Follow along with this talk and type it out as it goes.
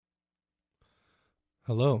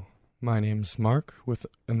Hello, my name's Mark,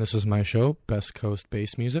 and this is my show, Best Coast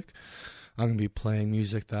Bass Music. I'm going to be playing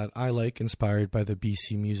music that I like, inspired by the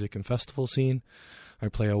BC music and festival scene. I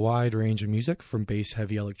play a wide range of music, from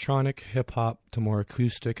bass-heavy electronic, hip-hop, to more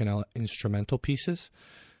acoustic and instrumental pieces.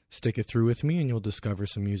 Stick it through with me and you'll discover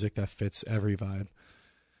some music that fits every vibe.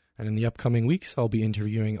 And in the upcoming weeks, I'll be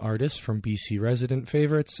interviewing artists from BC resident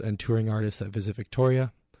favorites and touring artists that visit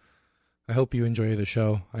Victoria. I hope you enjoy the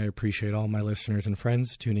show. I appreciate all my listeners and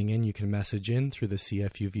friends tuning in. You can message in through the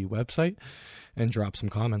CFUV website and drop some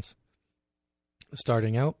comments.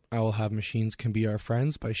 Starting out, I will have Machines Can Be Our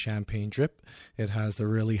Friends by Champagne Drip. It has the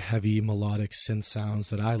really heavy melodic synth sounds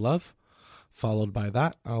that I love. Followed by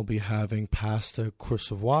that, I'll be having Passe de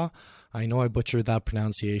Coursevoie. I know I butchered that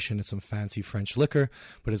pronunciation. It's some fancy French liquor,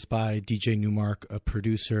 but it's by DJ Newmark, a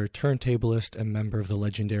producer, turntablist, and member of the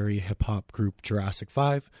legendary hip-hop group Jurassic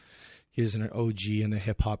 5. He is an OG in the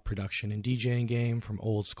hip-hop production and DJing game, from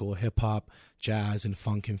old-school hip-hop, jazz, and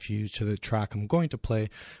funk infused to the track I'm going to play,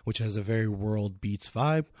 which has a very world beats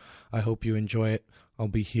vibe. I hope you enjoy it. I'll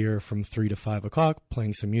be here from 3 to 5 o'clock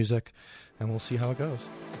playing some music, and we'll see how it goes.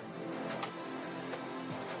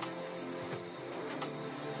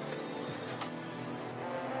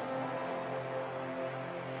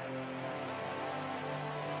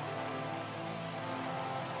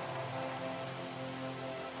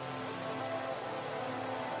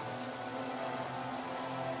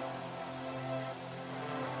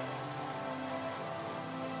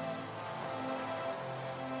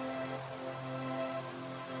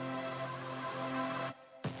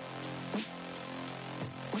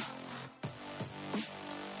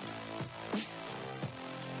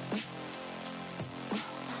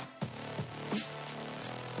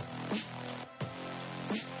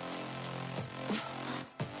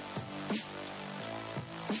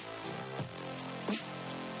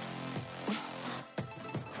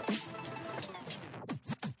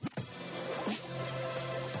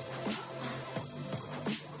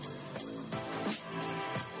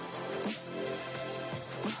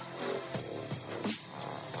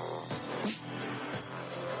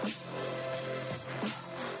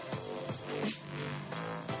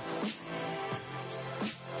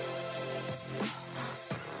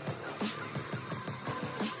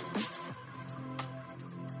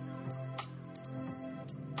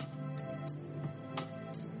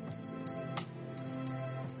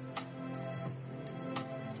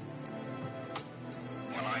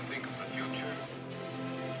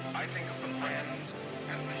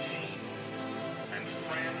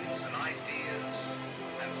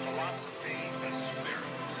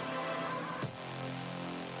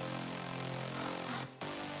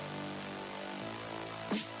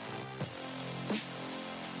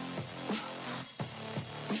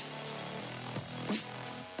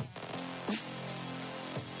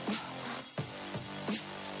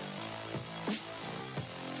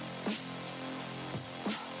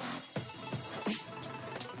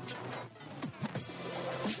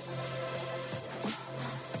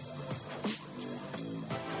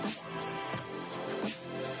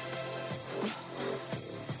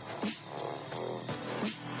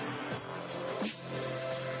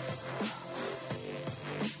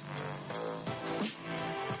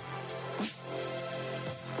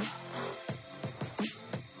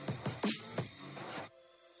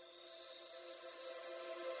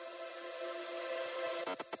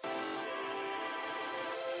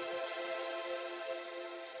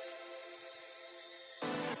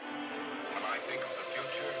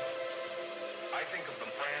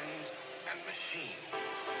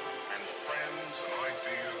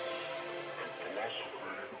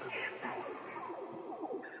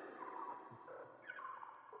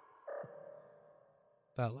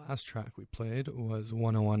 That last track we played was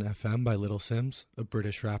 101 FM by Little Sims, a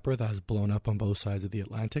British rapper that has blown up on both sides of the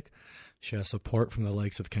Atlantic. She has support from the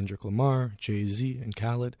likes of Kendrick Lamar, Jay-Z, and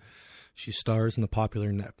Khaled. She stars in the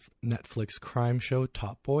popular Netflix crime show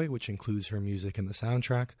Top Boy, which includes her music in the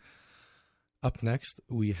soundtrack. Up next,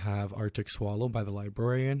 we have Arctic Swallow by The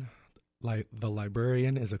Librarian. The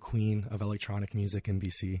Librarian is a queen of electronic music in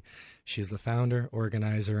BC. She is the founder,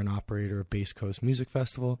 organizer, and operator of Bass Coast Music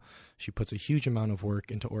Festival. She puts a huge amount of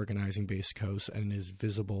work into organizing Bass Coast and is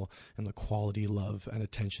visible in the quality, love, and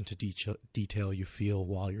attention to detail you feel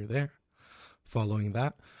while you're there. Following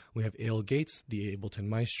that, we have Ale Gates, the Ableton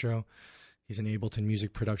Maestro. He's an Ableton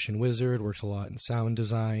music production wizard, works a lot in sound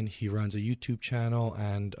design. He runs a YouTube channel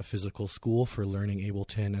and a physical school for learning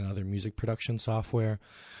Ableton and other music production software.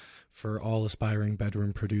 For all aspiring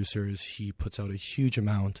bedroom producers, he puts out a huge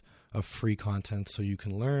amount of free content so you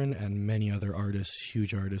can learn, and many other artists,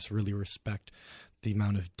 huge artists, really respect the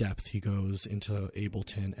amount of depth he goes into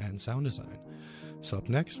Ableton and sound design. So up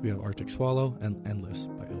next, we have Arctic Swallow and Endless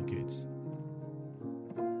by Ill Gates.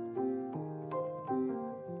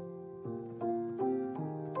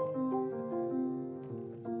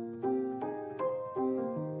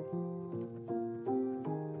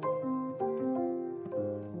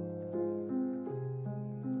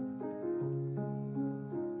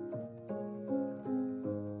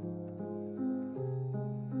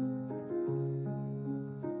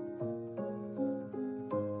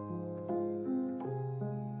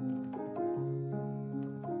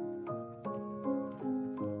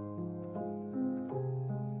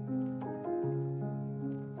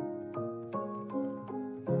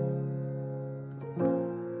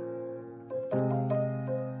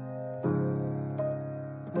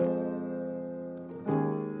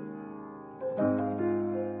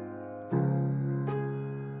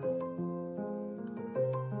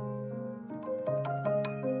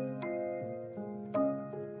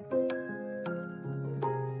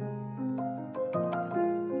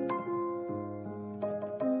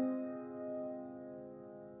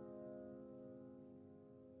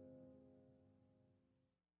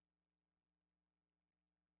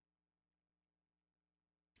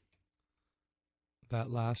 That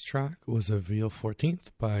last track was a Veal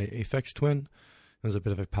 14th by Aphex Twin. It was a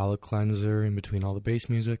bit of a palate cleanser in between all the bass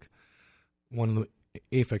music.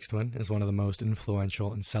 Aphex Twin is one of the most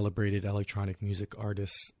influential and celebrated electronic music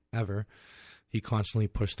artists ever. He constantly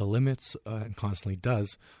pushed the limits, and constantly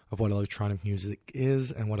does, of what electronic music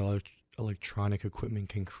is and what electronic equipment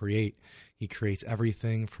can create. He creates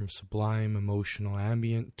everything from sublime, emotional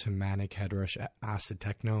ambient to manic headrush acid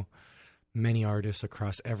techno. Many artists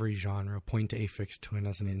across every genre point to Aphex Twin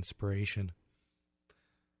as an inspiration.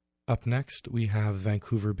 Up next, we have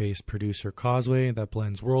Vancouver-based producer Causeway that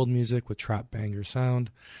blends world music with trap banger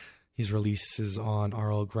sound. He's releases on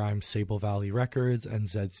R.L. Grimes' Sable Valley Records and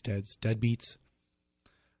Zed's Dead's Deadbeats.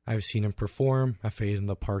 I've seen him perform at Fade in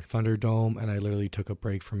the Park Thunderdome, and I literally took a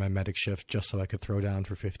break from my medic shift just so I could throw down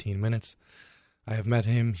for 15 minutes. I have met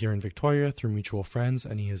him here in Victoria through mutual friends,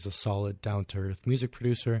 and he is a solid, down-to-earth music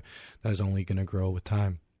producer that is only going to grow with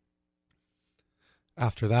time.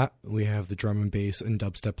 After that, we have the drum and bass and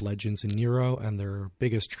dubstep legends in Nero and their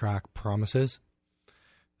biggest track, Promises.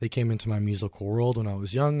 They came into my musical world when I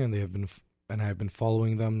was young, and I have been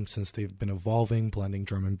following them since they've been evolving, blending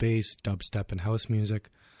drum and bass, dubstep, and house music.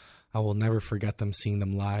 I will never forget seeing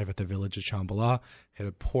them live at the village of Shambhala. It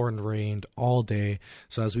had poured and rained all day,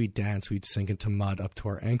 so as we danced, we'd sink into mud up to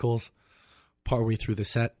our ankles. Partway through the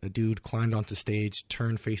set, a dude climbed onto stage,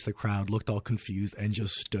 turned, faced the crowd, looked all confused, and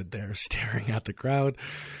just stood there staring at the crowd.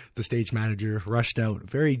 The stage manager rushed out,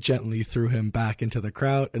 very gently threw him back into the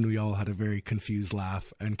crowd, and we all had a very confused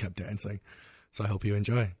laugh and kept dancing. So I hope you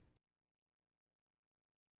enjoy.